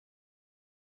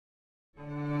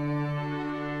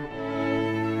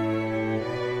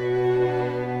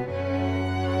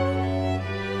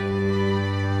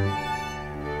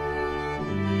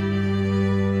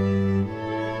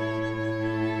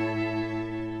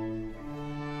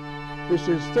This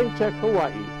is ThinkTech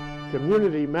Hawaii.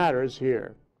 Community matters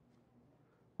here.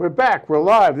 We're back. We're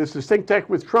live. This is ThinkTech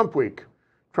with Trump Week.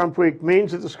 Trump Week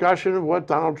means a discussion of what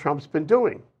Donald Trump's been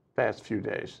doing the past few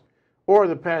days, or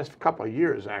the past couple of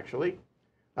years, actually.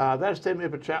 That's Tim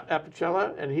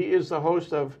Apicella, and he is the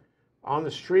host of On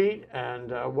the Street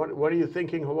and What Are You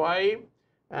Thinking, Hawaii?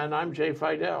 And I'm Jay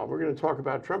Fidell. We're going to talk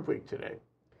about Trump Week today.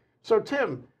 So,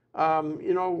 Tim,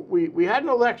 we had an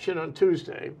election on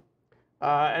Tuesday.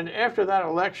 And after that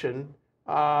election,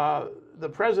 the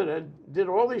president did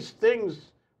all these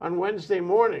things on Wednesday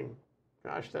morning,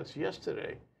 gosh, that's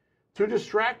yesterday, to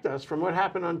distract us from what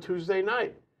happened on Tuesday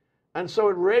night. And so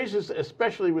it raises,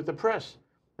 especially with the press,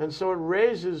 and so it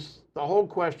raises the whole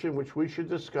question, which we should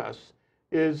discuss,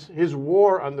 is his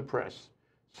war on the press.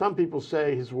 Some people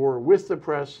say his war with the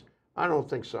press. I don't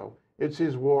think so. It's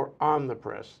his war on the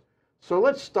press. So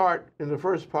let's start in the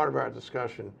first part of our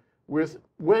discussion with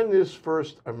when this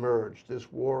first emerged,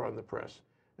 this war on the press.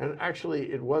 And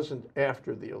actually, it wasn't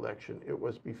after the election, it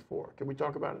was before. Can we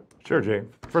talk about it? Sure, Jay.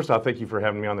 First off, thank you for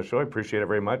having me on the show. I appreciate it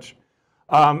very much.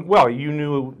 Well, you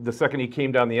knew the second he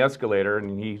came down the escalator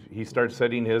and he started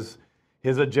setting his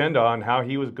agenda on how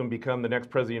he was going to become the next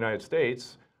president of the United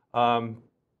States.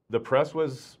 The press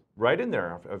was right in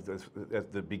there.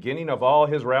 At the beginning of all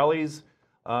his rallies,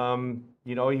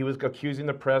 he was accusing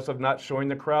the press of not showing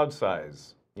the crowd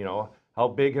size. How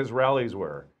big his rallies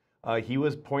were. He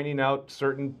was pointing out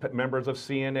certain members of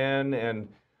CNN and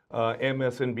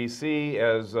MSNBC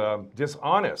as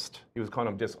dishonest. He was calling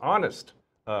them dishonest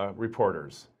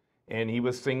reporters. And he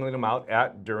was singling them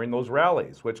out during those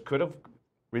rallies, which could have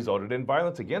resulted in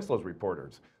violence against those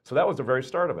reporters. So that was the very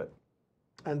start of it.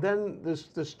 And then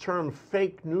this term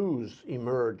fake news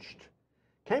emerged.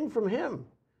 Came from him.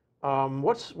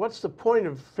 What's the point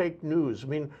of fake news? I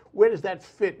mean, where does that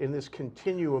fit in this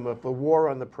continuum of the war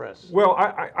on the press? Well,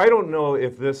 I don't know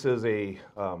if this is I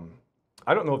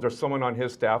don't know if there's someone on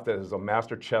his staff that is a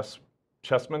master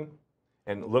chessman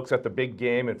and looks at the big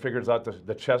game and figures out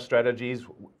the chess strategies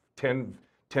 10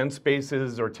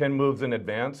 spaces or 10 moves in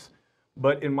advance.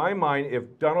 But in my mind,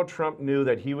 if Donald Trump knew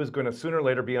that he was going to sooner or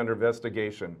later be under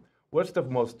investigation, what's the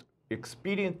most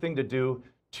expedient thing to do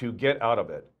to get out of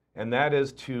it? And that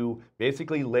is to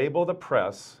basically label the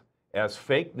press as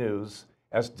fake news,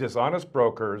 as dishonest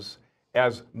brokers,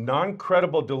 as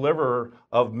non-credible deliverer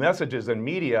of messages and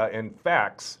media and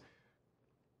facts,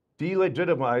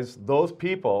 delegitimize those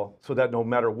people so that no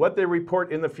matter what they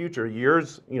report in the future,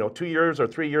 years, 2 years or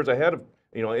 3 years ahead of,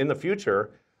 in the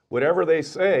future, whatever they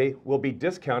say will be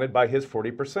discounted by his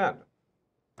 40%.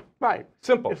 Right.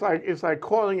 Simple. It's like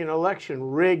calling an election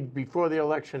rigged before the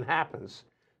election happens.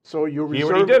 So He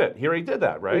already did it. He already did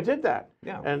that, right? He did that.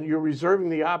 Yeah. And you're reserving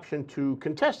the option to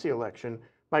contest the election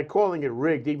by calling it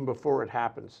rigged even before it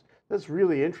happens. That's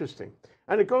really interesting.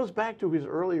 And it goes back to his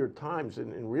earlier times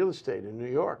in real estate in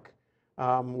New York,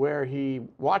 where he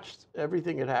watched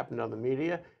everything that happened on the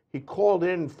media. He called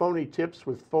in phony tips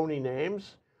with phony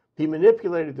names. He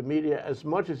manipulated the media as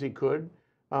much as he could.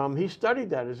 He studied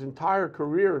that his entire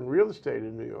career in real estate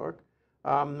in New York.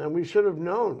 And we should have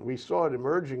known. We saw it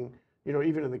emerging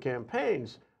even in the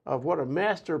campaigns, of what a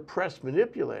master press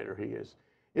manipulator he is.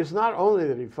 It's not only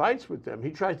that he fights with them,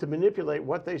 he tries to manipulate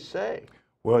what they say.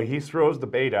 Well, he throws the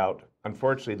bait out.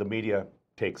 Unfortunately, the media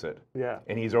takes it. Yeah.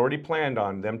 And he's already planned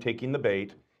on them taking the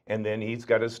bait, and then he's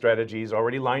got his strategies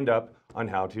already lined up on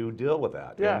how to deal with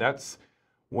that. Yeah. And that's,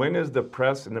 when is the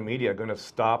press and the media going to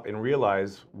stop and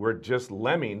realize we're just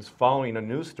lemmings following a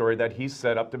news story that he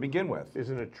set up to begin with?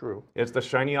 Isn't it true? It's the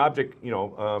shiny object,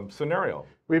 scenario.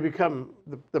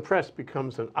 The press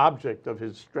becomes an object of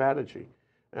his strategy.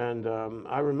 And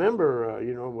I remember,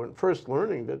 when first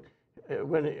learning that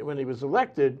when he was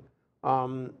elected,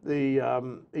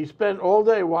 he spent all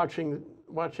day watching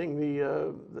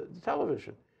the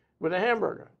television with a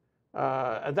hamburger.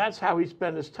 And that's how he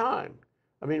spent his time.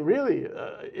 I mean, really,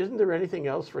 isn't there anything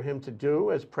else for him to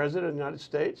do as president of the United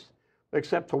States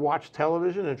except to watch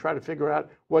television and try to figure out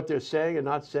what they're saying and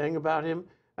not saying about him,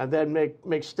 and then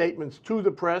make statements to the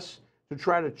press to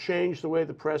try to change the way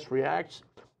the press reacts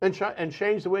and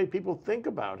change the way people think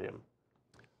about him?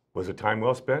 Was it time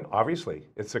well spent? Obviously,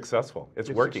 it's successful.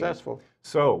 It's working. Successful.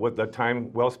 So, was the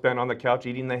time well spent on the couch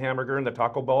eating the hamburger and the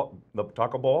taco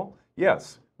bowl?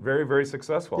 Yes, very, very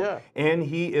successful. Yeah. And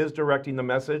he is directing the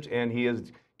message, and he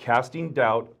is casting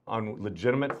doubt on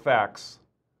legitimate facts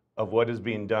of what is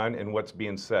being done and what's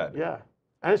being said. Yeah,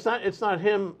 and it's not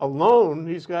him alone.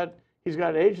 He's got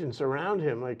agents around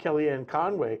him like Kellyanne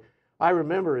Conway. I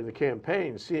remember in the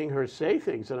campaign seeing her say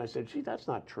things, and I said, "Gee, that's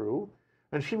not true."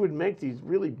 And she would make these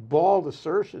really bald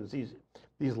assertions,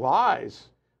 these lies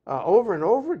over and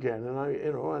over again, and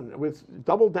and with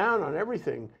double down on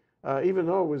everything, even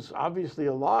though it was obviously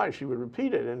a lie, she would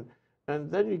repeat it,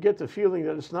 and then you get the feeling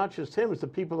that it's not just him, it's the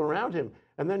people around him,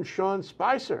 and then Sean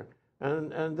Spicer,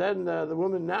 and then the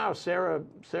woman now, Sarah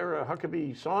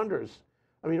Huckabee Sanders.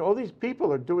 I mean, all these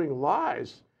people are doing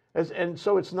lies, and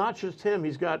so it's not just him.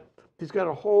 He's got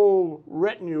a whole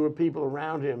retinue of people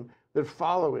around him that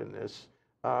follow in this.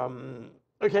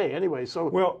 Okay, anyway, so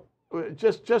Well,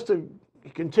 just to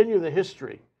continue the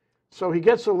history. So he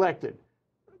gets elected.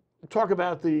 Talk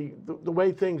about the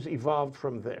way things evolved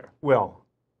from there. well,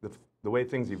 the way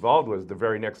things evolved was the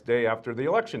very next day after the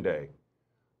election day.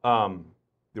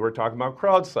 They were talking about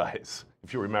crowd size,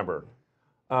 if you remember.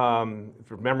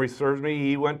 If memory serves me,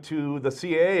 he went to the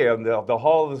CIA and the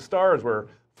Hall of the Stars, where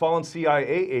fallen CIA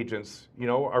agents,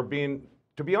 are being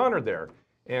to be honored there.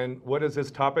 And what is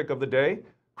his topic of the day?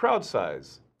 Crowd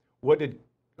size. What did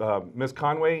Ms.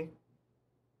 Conway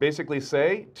basically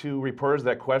say to reporters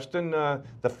that questioned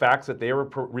the facts that they were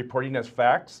reporting as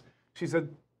facts? She said,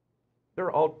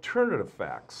 they're alternative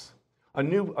facts. A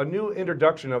new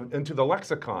introduction into the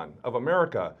lexicon of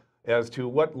America as to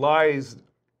what lies,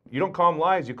 you don't call them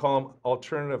lies, you call them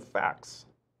alternative facts.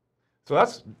 So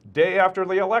that's day after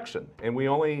the election, and we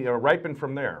only ripen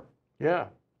from there. Yeah.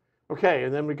 Okay,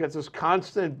 and then we get this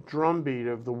constant drumbeat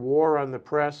of the war on the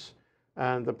press,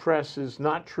 and the press is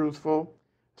not truthful,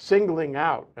 singling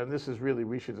out, and this is really,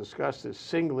 we should discuss this,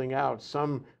 singling out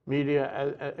some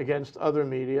media against other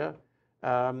media.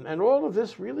 And all of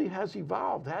this really has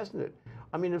evolved, hasn't it?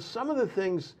 I mean, if some of the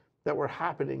things that were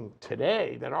happening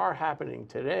today, that are happening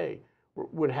today,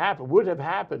 would have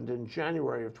happened in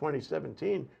January of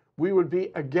 2017, we would be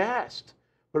aghast.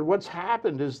 But what's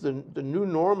happened is the new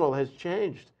normal has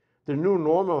changed. The new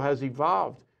normal has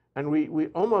evolved. And we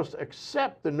almost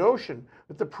accept the notion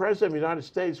that the President of the United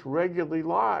States regularly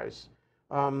lies.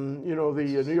 The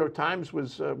New York Times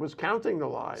was counting the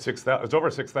lies. It's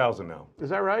over 6,000 now. Is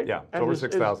that right? Yeah, it's over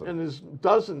 6,000. And there's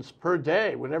dozens per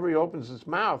day. Whenever he opens his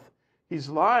mouth, he's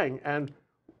lying. And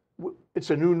it's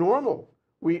a new normal.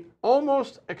 We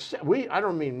almost accept, I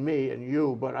don't mean me and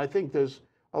you, but I think there's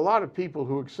a lot of people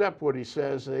who accept what he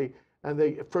says, and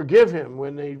they forgive him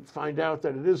when they find out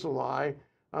that it is a lie,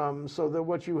 so that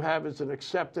what you have is an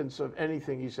acceptance of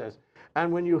anything he says.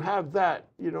 And when you have that,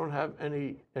 you don't have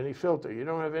any filter. You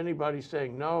don't have anybody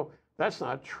saying, no, that's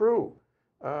not true.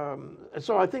 And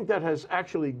so I think that has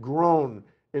actually grown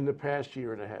in the past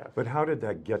year and a half. But how did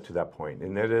that get to that point?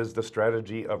 And that is the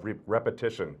strategy of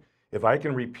repetition. If I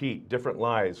can repeat different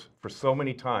lies for so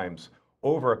many times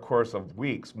over a course of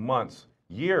weeks, months,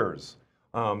 years,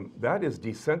 that is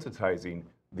desensitizing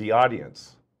the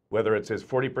audience, whether it's his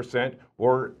 40%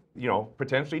 or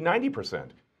potentially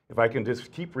 90%. If I can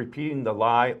just keep repeating the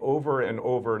lie over and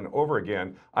over and over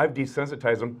again, I've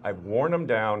desensitized them, I've worn them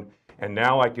down, and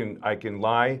now I can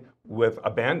lie with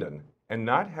abandon and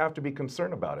not have to be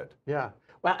concerned about it. Yeah,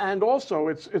 well, and also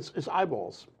it's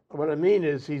eyeballs. What I mean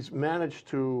is he's managed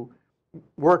to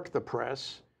work the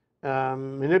press,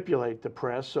 manipulate the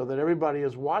press so that everybody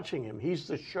is watching him. He's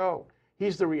the show.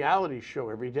 He's the reality show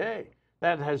every day.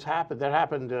 That has happened. That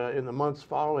happened in the months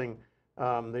following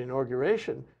the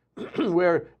inauguration,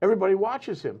 where everybody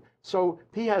watches him. So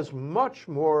he has much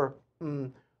more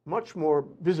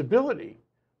visibility,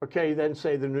 okay, than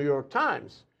say the New York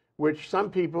Times, which some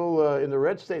people in the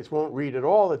red states won't read at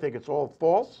all. They think it's all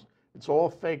false. It's all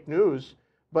fake news.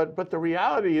 But the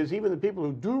reality is, even the people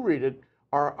who do read it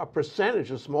are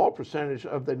a small percentage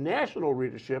of the national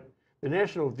readership, the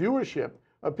national viewership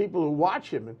of people who watch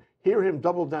him and hear him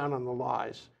double down on the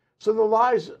lies. So the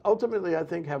lies ultimately, I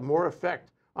think, have more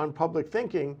effect on public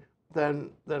thinking than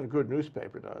a good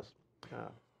newspaper does.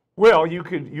 Well, you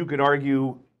could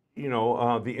argue,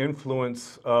 the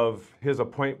influence of his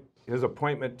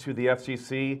appointment to the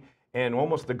FCC and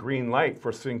almost the green light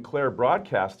for Sinclair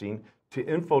Broadcasting to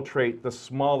infiltrate the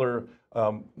smaller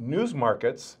news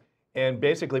markets and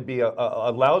basically be a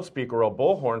loudspeaker, a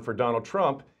bullhorn for Donald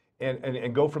Trump,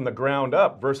 and go from the ground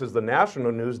up versus the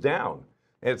national news down.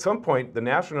 And at some point, the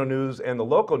national news and the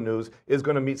local news is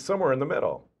going to meet somewhere in the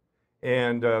middle.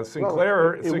 And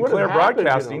Sinclair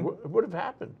Broadcasting... it would have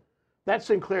happened. That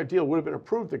Sinclair deal would have been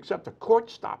approved, except the court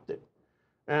stopped it.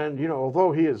 And,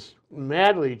 although he is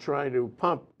madly trying to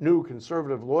pump new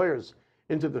conservative lawyers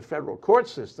into the federal court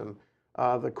system,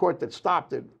 the court that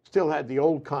stopped it still had the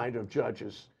old kind of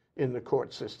judges in the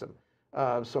court system.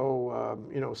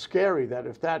 Scary that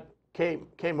if that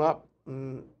came up,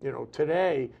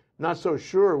 today, not so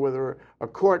sure whether a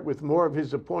court with more of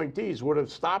his appointees would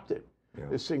have stopped it. Yeah.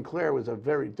 This Sinclair was a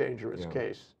very dangerous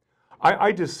case.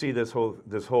 I just see this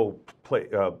whole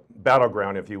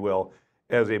battleground, if you will,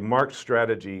 as a marked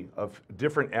strategy of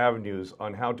different avenues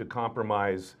on how to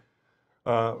compromise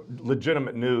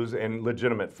legitimate news and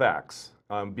legitimate facts,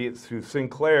 be it through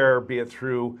Sinclair, be it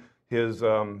through his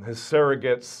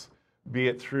surrogates, be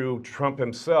it through Trump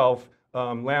himself,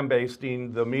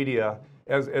 lambasting the media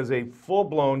as a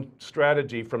full-blown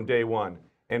strategy from day one.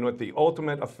 And what the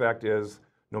ultimate effect is,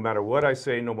 no matter what I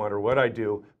say, no matter what I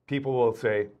do, people will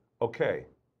say, okay,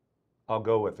 I'll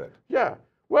go with it. Yeah.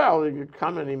 Well, the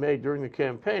comment he made during the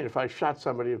campaign, if I shot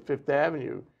somebody at Fifth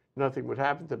Avenue, nothing would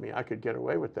happen to me. I could get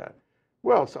away with that.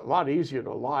 Well, it's a lot easier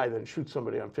to lie than shoot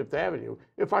somebody on Fifth Avenue.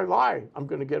 If I lie, I'm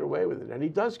going to get away with it. And he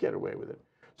does get away with it.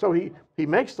 So he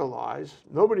makes the lies.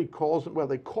 Nobody calls him. Well,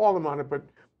 they call him on it, but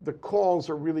the calls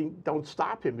are really don't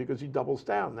stop him because he doubles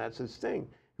down. That's his thing.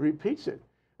 He repeats it.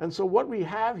 And so what we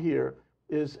have here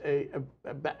is a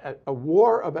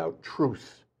war about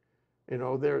truth. You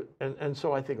know, and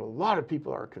so I think a lot of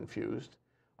people are confused.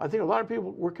 I think a lot of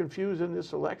people were confused in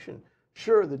this election.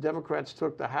 Sure, the Democrats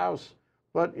took the House,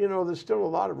 but, you know, there's still a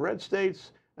lot of red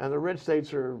states, and the red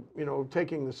states are, you know,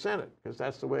 taking the Senate because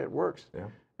that's the way it works. Yeah.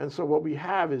 And so what we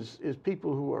have is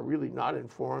people who are really not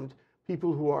informed,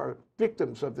 people who are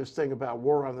victims of this thing about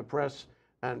war on the press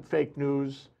and fake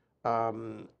news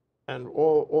and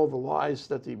all the lies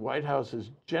that the White House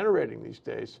is generating these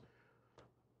days.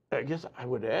 I guess I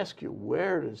would ask you,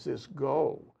 where does this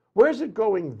go? Where's it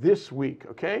going this week,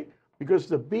 okay? Because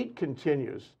the beat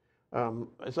continues.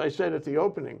 As I said at the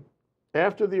opening,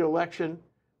 after the election,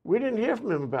 we didn't hear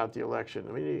from him about the election.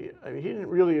 I mean, he didn't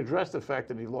really address the fact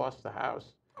that he lost the House.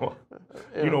 Well,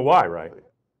 you know why, right?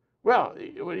 Well,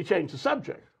 he changed the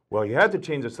subject. Well, you had to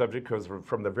change the subject because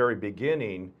from the very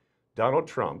beginning, Donald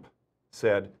Trump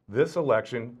said, this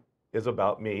election is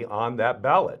about me on that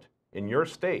ballot in your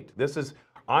state.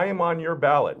 I am on your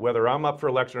ballot. Whether I'm up for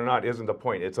election or not isn't the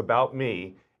point. It's about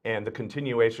me and the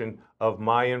continuation of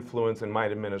my influence in my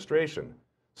administration.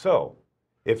 So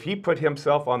if he put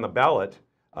himself on the ballot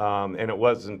and it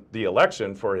wasn't the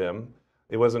election for him,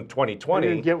 it wasn't 2020.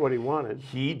 He didn't get what he wanted.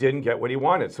 He didn't get what he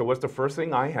wanted. So what's the first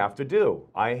thing I have to do?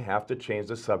 I have to change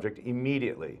the subject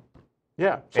immediately.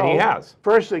 Yeah. So and he has.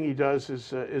 First thing he does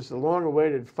is the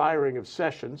long-awaited firing of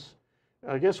Sessions.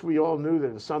 I guess we all knew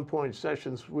that at some point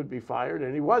Sessions would be fired,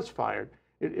 and he was fired.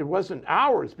 It wasn't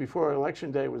hours before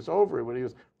Election Day was over when he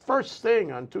was first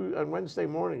thing on Wednesday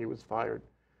morning he was fired.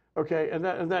 Okay, and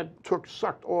that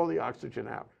sucked all the oxygen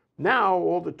out. Now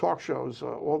all the talk shows,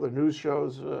 all the news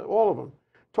shows, all of them,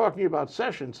 talking about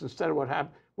Sessions instead of what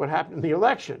happened in the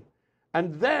election.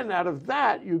 And then out of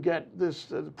that you get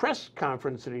this press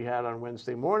conference that he had on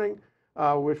Wednesday morning,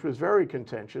 which was very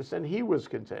contentious, and he was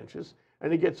contentious.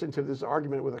 And he gets into this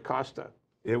argument with Acosta.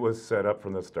 It was set up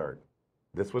from the start.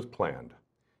 This was planned.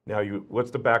 Now, what's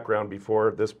the background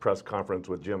before this press conference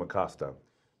with Jim Acosta?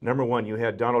 Number one, you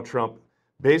had Donald Trump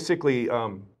basically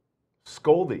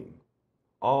scolding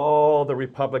all the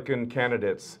Republican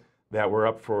candidates that were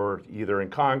up for either in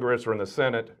Congress or in the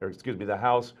Senate, or excuse me, the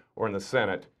House or in the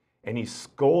Senate, and he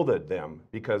scolded them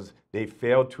because they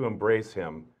failed to embrace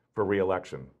him for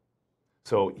re-election.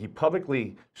 So he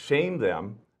publicly shamed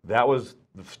them. That was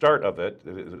the start of it,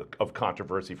 of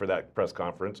controversy for that press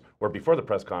conference, or before the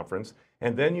press conference.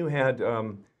 And then you had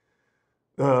the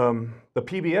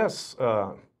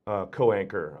PBS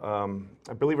co-anchor.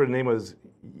 I believe her name was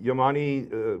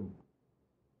Yamani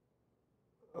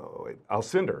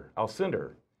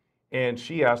Alcindor. And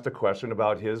she asked a question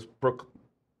about his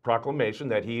proclamation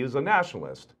that he is a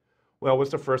nationalist. Well, what's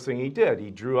the first thing he did?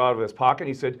 He drew out of his pocket,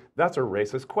 he said, that's a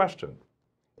racist question.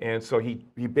 And so he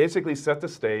basically set the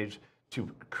stage to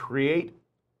create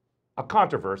a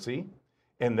controversy,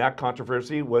 and that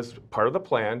controversy was part of the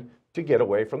plan to get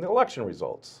away from the election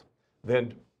results.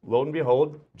 Then, lo and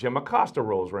behold, Jim Acosta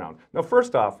rolls around. Now,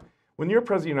 first off, when you're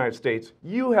President of the United States,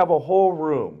 you have a whole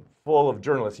room full of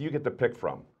journalists you get to pick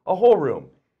from, a whole room.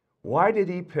 Why did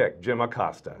he pick Jim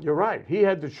Acosta? You're right. He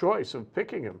had the choice of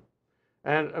picking him.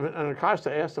 And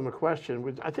Acosta asked him a question,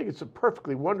 which I think it's a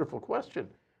perfectly wonderful question.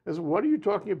 Is, what are you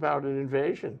talking about, an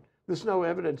invasion? There's no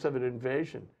evidence of an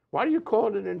invasion. Why do you call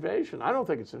it an invasion? I don't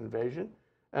think it's an invasion.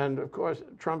 And of course,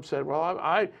 Trump said,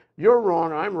 well, you're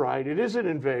wrong, I'm right. It is an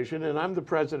invasion, and I'm the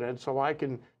president, so I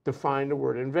can define the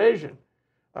word invasion.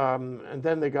 And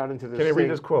then they got into this Can I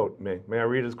read his quote? May I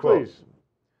read his quote? Please.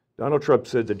 Donald Trump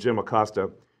said to Jim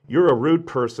Acosta, you're a rude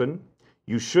person.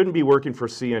 You shouldn't be working for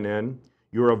CNN.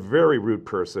 You're a very rude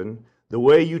person. The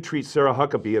way you treat Sarah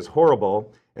Huckabee is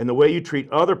horrible, and the way you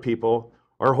treat other people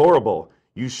are horrible.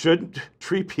 You shouldn't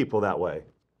treat people that way.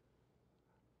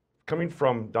 Coming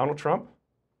from Donald Trump?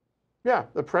 Yeah,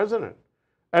 the president.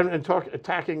 And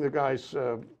attacking the guy's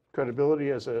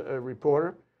credibility as a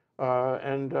reporter.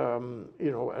 and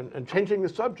changing the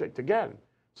subject again.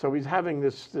 So he's having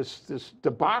this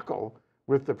debacle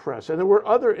with the press, and there were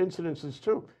other incidences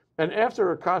too. And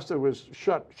after Acosta was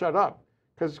shut up,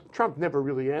 because Trump never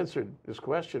really answered this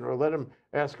question or let him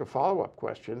ask a follow-up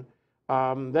question,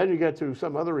 then you get to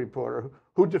some other reporter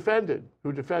who defended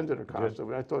Acosta.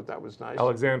 I thought that was nice.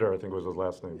 Alexander, I think was his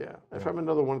last name. Yeah, from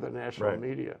another one of the national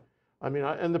media. I mean,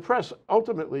 and the press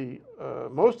ultimately,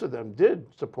 most of them did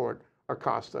support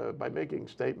Acosta by making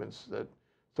statements that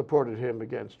supported him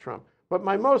against Trump. But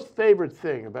my most favorite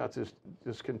thing about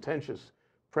this contentious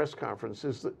press conference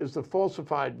is the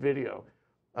falsified video.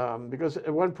 Because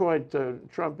at one point,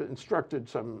 Trump instructed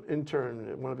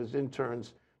one of his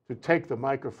interns, to take the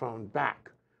microphone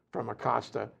back from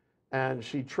Acosta, and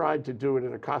she tried to do it,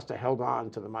 and Acosta held on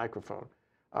to the microphone.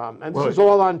 And this is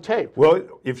all on tape. Well,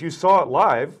 if you saw it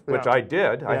live, which I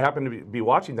did, I happened to be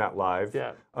watching that live,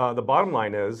 the bottom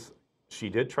line is she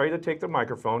did try to take the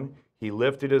microphone. He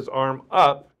lifted his arm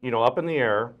up, up in the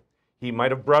air. He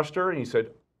might have brushed her, and he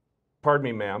said, "Pardon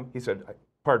me, ma'am." He said,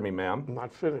 "Pardon me, ma'am." I'm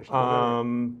not finished.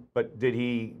 But did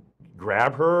he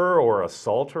grab her or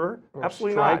assault her? Or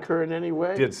Absolutely not. strike her in any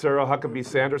way? Did Sarah Huckabee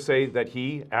Sanders say that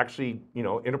he actually,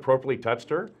 inappropriately touched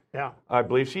her? Yeah. I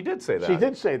believe she did say that. She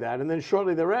did say that, and then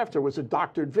shortly thereafter was a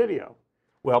doctored video.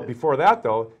 Well, before that,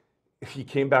 though, he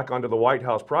came back onto the White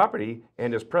House property,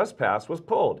 and his press pass was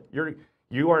pulled.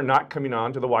 You are not coming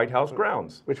on to the White House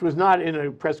grounds. Which was not in a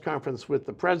press conference with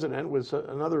the president, was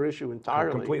another issue entirely.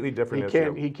 A completely different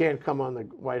issue. He can't come on the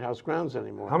White House grounds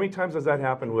anymore. How many times has that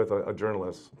happened with a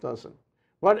journalist? It doesn't.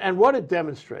 What it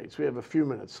demonstrates, we have a few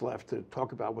minutes left to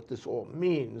talk about what this all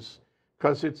means,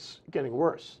 because it's getting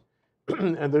worse.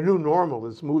 And the new normal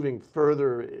is moving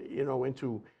further,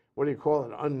 into, what do you call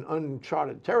it,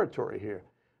 uncharted territory here.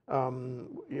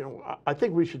 I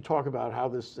think we should talk about how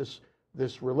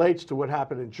this relates to what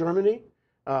happened in Germany,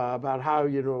 about how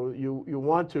you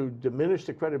want to diminish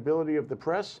the credibility of the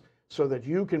press so that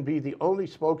you can be the only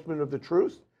spokesman of the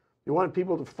truth. You want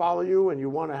people to follow you, and you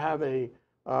want to have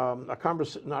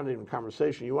not even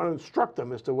conversation. You want to instruct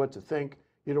them as to what to think.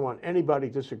 You don't want anybody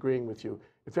disagreeing with you.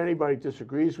 If anybody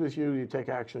disagrees with you, you take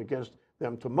action against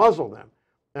them to muzzle them.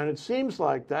 And it seems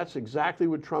like that's exactly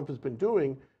what Trump has been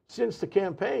doing since the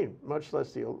campaign, much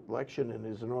less the election and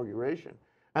his inauguration.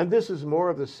 And this is more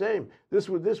of the same. This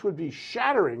would be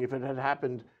shattering if it had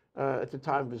happened at the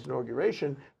time of his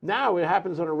inauguration. Now it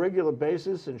happens on a regular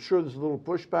basis, and sure, there's a little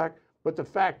pushback, but the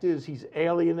fact is he's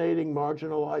alienating,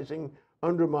 marginalizing,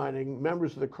 undermining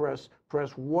members of the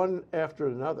press one after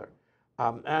another.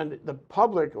 And the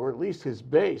public, or at least his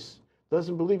base,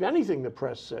 doesn't believe anything the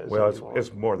press says. Well,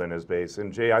 it's more than his base.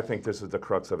 And Jay, I think this is the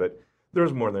crux of it.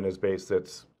 There's more than his base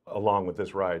that's along with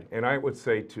this ride. And I would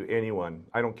say to anyone,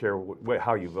 I don't care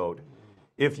how you vote,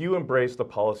 if you embrace the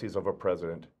policies of a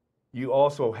president, you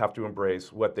also have to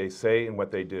embrace what they say and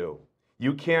what they do.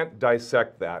 You can't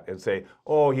dissect that and say,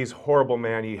 oh, he's a horrible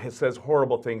man, he says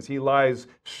horrible things, he lies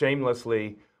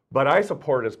shamelessly, but I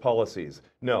support his policies.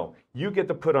 No, you get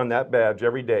to put on that badge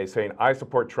every day saying, I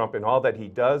support Trump in all that he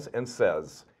does and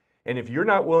says. And if you're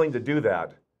not willing to do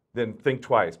that, then think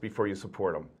twice before you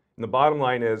support him. And the bottom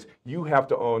line is, you have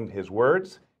to own his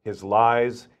words, his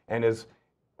lies, and his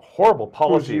horrible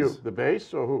policies. Who's you, the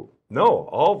base, or who? No,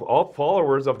 all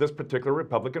followers of this particular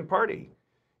Republican Party.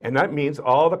 And that means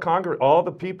all the Congress, all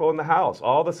the people in the House,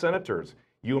 all the senators.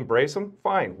 You embrace him,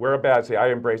 fine. Wear a badge. Say,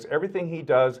 I embrace everything he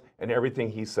does and everything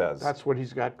he says. That's what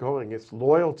he's got going. It's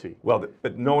loyalty. Well,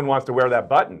 but no one wants to wear that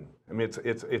button. I mean,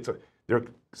 they're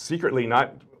secretly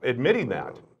not admitting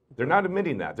that. They're not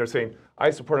admitting that. They're saying,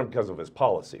 I support him because of his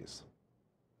policies.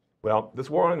 Well, this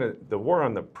war on the war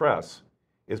on the press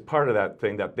is part of that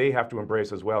thing that they have to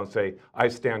embrace as well and say, I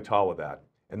stand tall with that.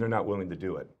 And they're not willing to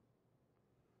do it.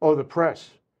 Oh, the press.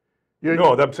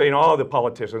 No, I'm saying all the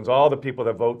politicians, all the people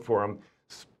that vote for him,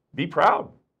 be proud.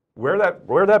 Wear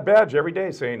that badge every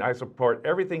day saying, I support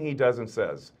everything he does and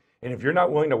says. And if you're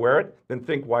not willing to wear it, then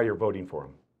think why you're voting for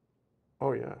him.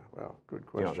 Oh, yeah. Well, good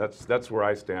question. That's where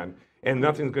I stand. And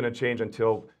nothing's going to change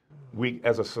until we,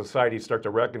 as a society, start to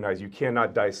recognize you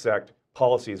cannot dissect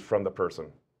policies from the person.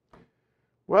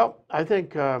 Well, I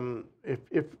think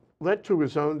if led to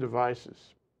his own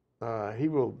devices, he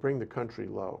will bring the country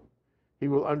low. He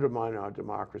will undermine our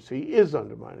democracy. He is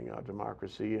undermining our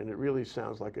democracy, and it really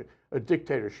sounds like a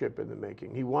dictatorship in the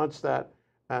making. He wants that,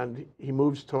 and he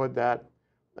moves toward that,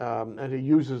 and he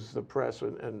uses the press,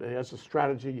 and he has a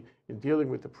strategy in dealing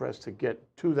with the press to get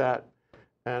to that.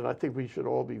 And I think we should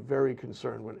all be very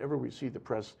concerned whenever we see the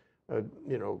press,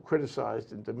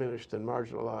 criticized and diminished and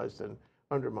marginalized and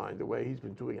undermined the way he's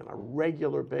been doing on a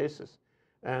regular basis.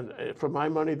 And for my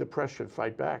money, the press should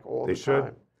fight back all the They should.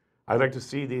 time. I'd like to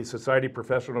see the Society of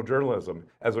Professional Journalism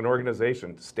as an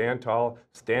organization stand tall,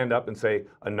 stand up and say,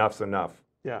 enough's enough.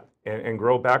 Yeah. And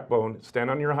grow backbone, stand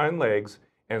on your hind legs,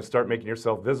 and start making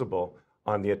yourself visible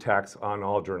on the attacks on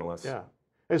all journalists. Yeah.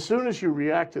 As soon as you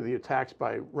react to the attacks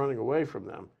by running away from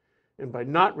them, and by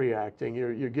not reacting,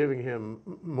 you're giving him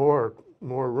more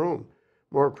room,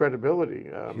 more credibility.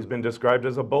 He's been described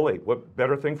as a bully. What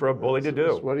better thing for a bully to do?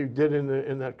 That's what he did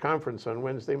in that conference on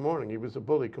Wednesday morning. He was a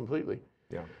bully completely.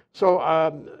 Yeah. So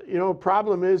you know,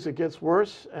 problem is it gets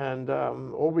worse, and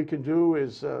all we can do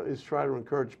is try to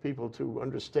encourage people to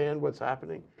understand what's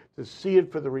happening, to see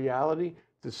it for the reality,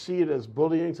 to see it as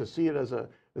bullying, to see it as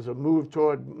a move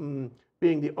toward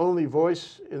being the only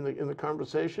voice in the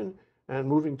conversation, and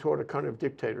moving toward a kind of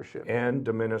dictatorship. And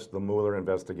diminish the Mueller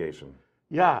investigation.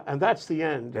 Yeah, and that's the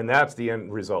end. And that's the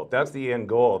end result. That's the end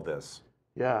goal of this.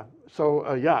 Yeah. So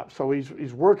so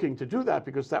he's working to do that,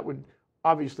 because that would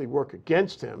obviously work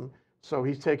against him. So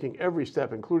he's taking every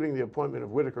step, including the appointment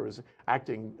of Whitaker as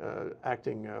acting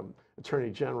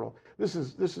Attorney General. This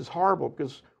is horrible,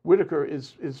 because Whitaker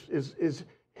is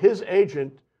his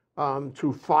agent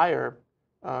to fire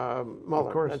Mueller.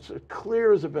 Of course. That's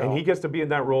clear as a bell. And he gets to be in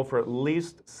that role for at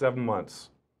least 7 months.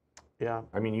 Yeah.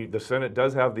 I mean, the Senate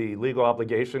does have the legal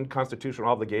obligation, constitutional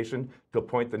obligation, to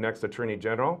appoint the next Attorney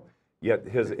General. Yet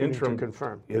his interim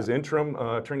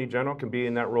Attorney General can be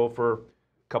in that role for a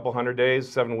couple hundred days,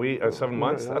 7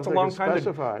 months. That's a long time.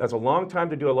 That's a long time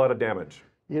to do a lot of damage.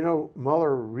 You know,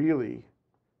 Mueller really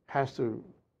has to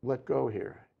let go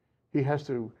here. He has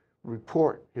to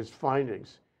report his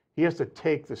findings. He has to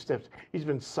take the steps. He's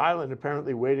been silent,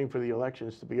 apparently waiting for the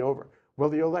elections to be over. Well,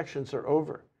 the elections are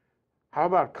over. How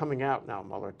about coming out now,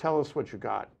 Mueller? Tell us what you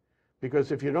got.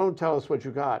 Because if you don't tell us what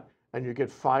you got and you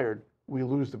get fired, we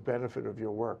lose the benefit of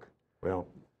your work. Well,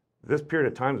 this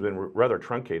period of time has been rather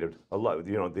truncated. A lot,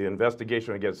 you know, the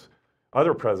investigation against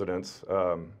other presidents,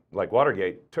 like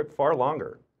Watergate, took far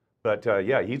longer. But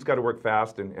yeah, he's got to work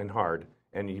fast and hard,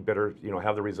 and he better, you know,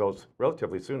 have the results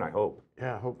relatively soon, I hope.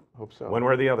 Yeah, hope so. One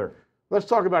way or the other. Let's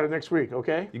talk about it next week,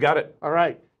 okay? You got it. All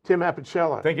right. Tim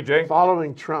Apicella. Thank you, Jay.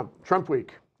 Following Trump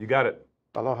Week. You got it.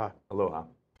 Aloha. Aloha.